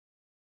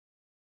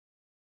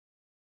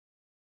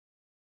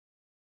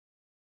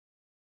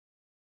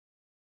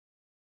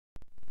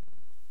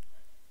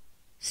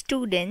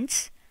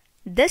Students,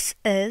 this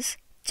is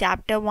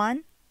Chapter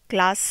 1,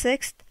 Class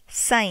 6th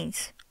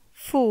Science.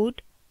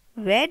 Food,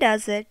 where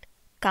does it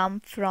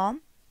come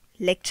from?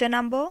 Lecture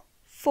number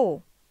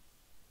 4.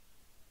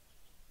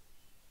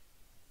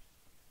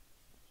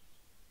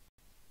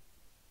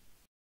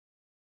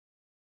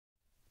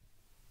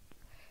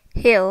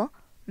 Here,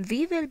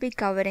 we will be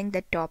covering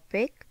the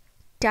topic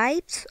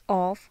Types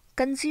of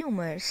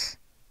Consumers.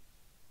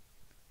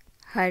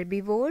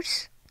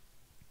 Herbivores,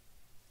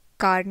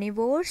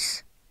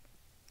 carnivores,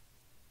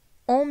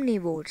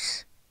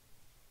 omnivores.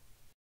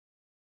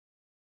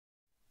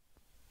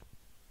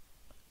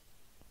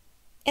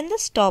 In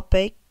this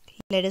topic,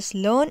 let us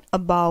learn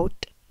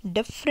about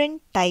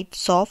different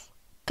types of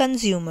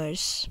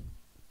consumers.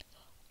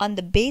 On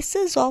the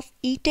basis of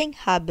eating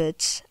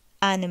habits,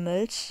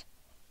 animals,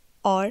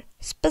 or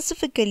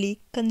specifically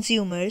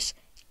consumers,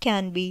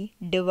 can be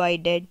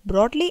divided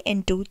broadly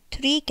into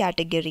 3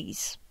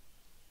 categories.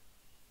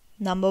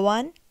 Number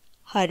 1,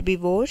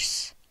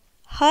 herbivores.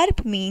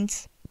 Herb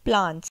means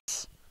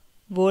plants.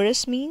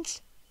 Vorous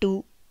means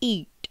to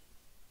eat.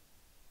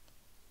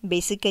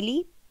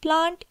 Basically,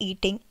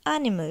 plant-eating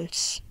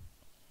animals.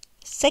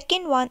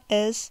 Second one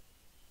is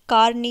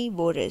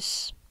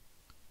carnivorous.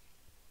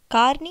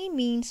 Carni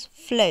means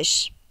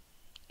flesh.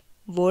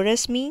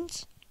 Vorous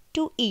means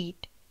to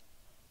eat.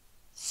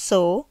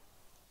 So,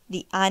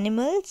 the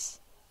animals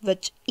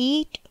which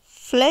eat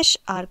flesh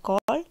are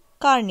called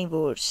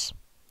carnivores.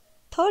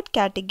 Third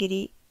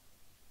category,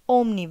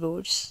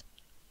 omnivores.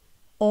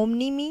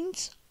 Omni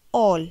means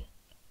all.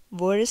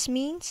 Vorous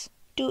means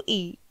to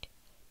eat.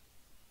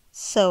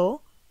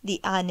 So,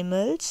 the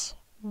animals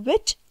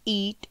which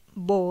eat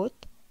both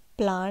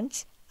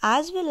plants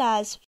as well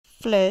as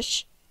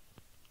flesh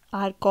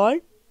are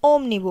called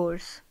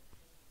omnivores.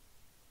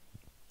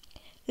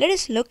 Let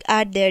us look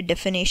at their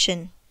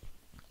definition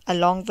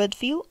along with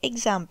few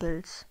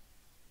examples.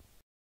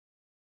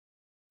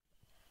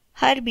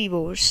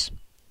 Herbivores.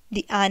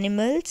 The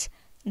animals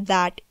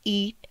that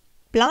eat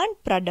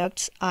plant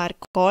products are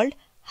called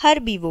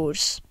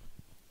herbivores.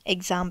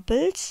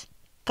 Examples: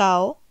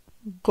 cow,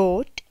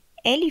 goat,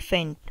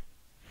 elephant.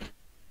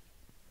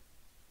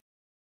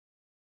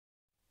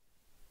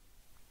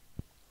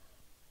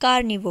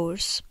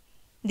 Carnivores.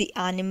 The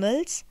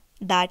animals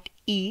that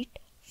eat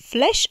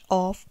flesh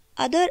of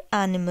other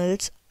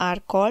animals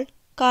are called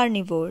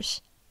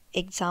carnivores.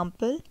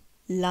 Example: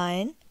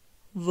 lion,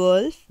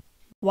 wolf,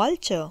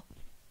 vulture.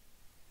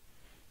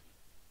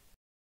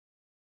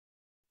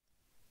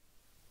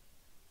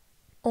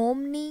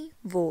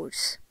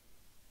 Omnivores.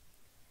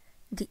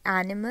 The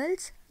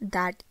animals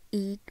that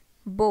eat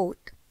both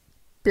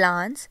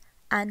plants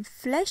and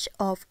flesh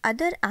of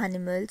other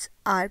animals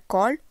are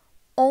called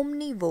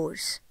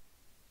omnivores.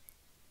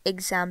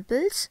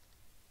 Examples: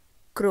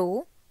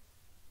 crow,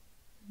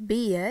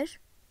 bear,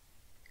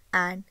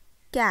 and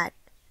cat.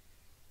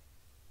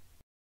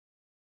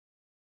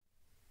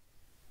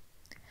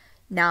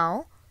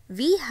 Now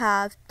we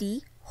have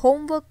the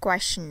homework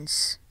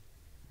questions.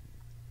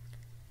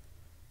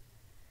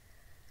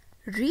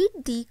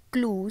 Read the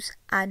clues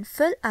and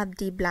fill up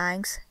the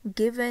blanks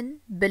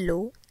given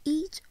below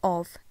each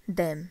of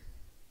them.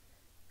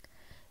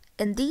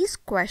 In these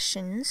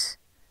questions,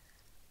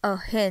 a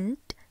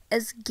hint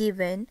is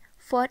given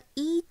for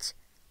each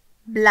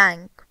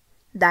blank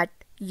that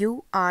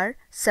you are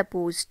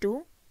supposed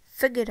to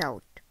figure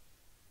out.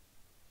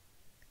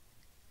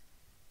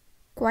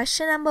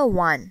 Question number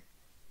 1.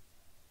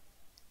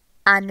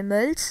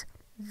 Animals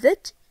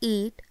which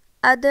eat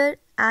other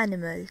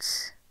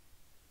animals.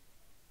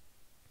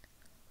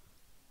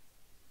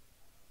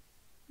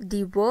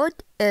 The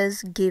word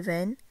is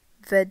given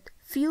with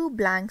few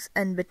blanks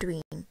in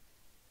between.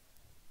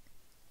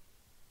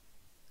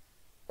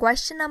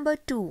 Question number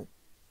 2.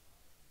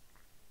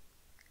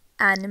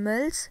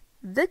 Animals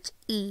which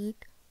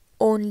eat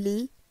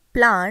only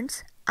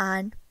plants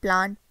and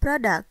plant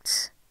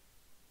products.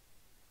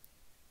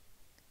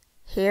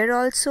 Here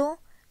also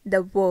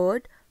the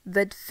word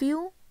with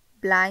few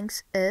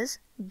blanks is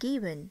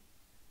given.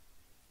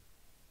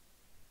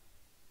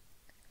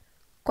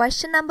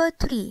 Question number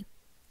 3.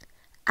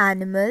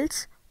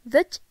 Animals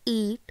which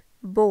eat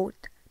both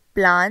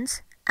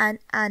plants and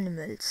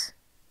animals.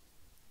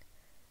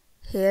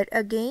 Here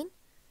again,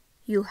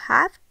 you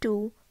have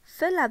to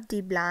fill up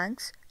the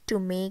blanks to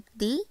make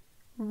the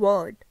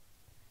word.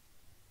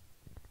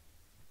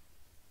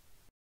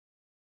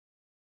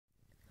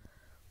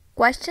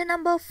 Question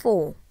number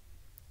 4.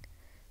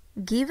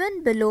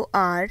 Given below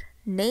are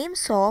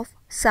names of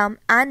some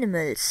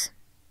animals.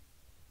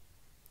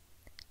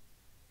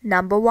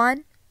 Number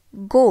 1,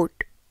 goat.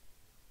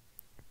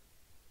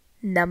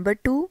 Number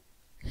 2,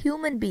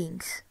 human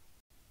beings.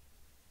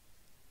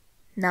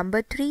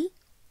 Number 3,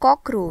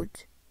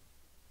 cockroach.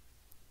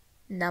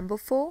 Number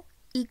 4,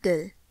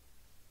 eagle.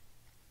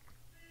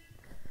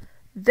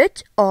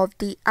 Which of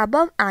the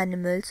above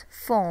animals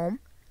form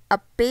a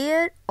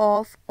pair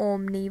of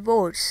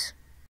omnivores?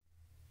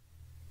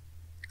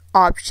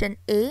 Option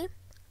A,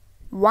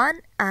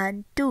 1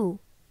 and 2.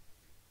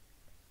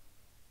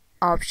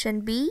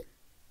 Option B,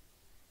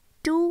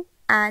 2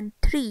 and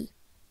 3.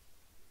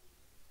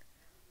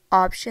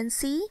 Option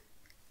C,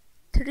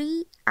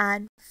 3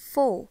 and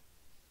 4.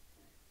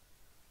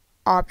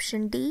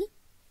 Option D,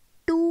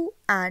 2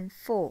 and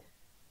 4.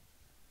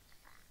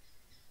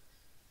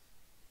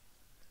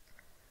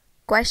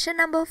 Question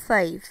number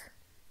 5.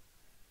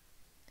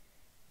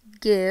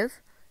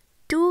 Give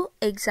 2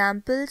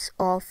 examples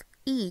of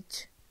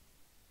each.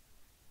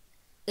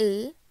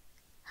 A.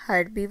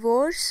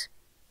 Herbivores.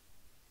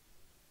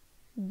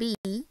 B.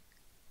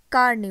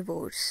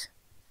 Carnivores.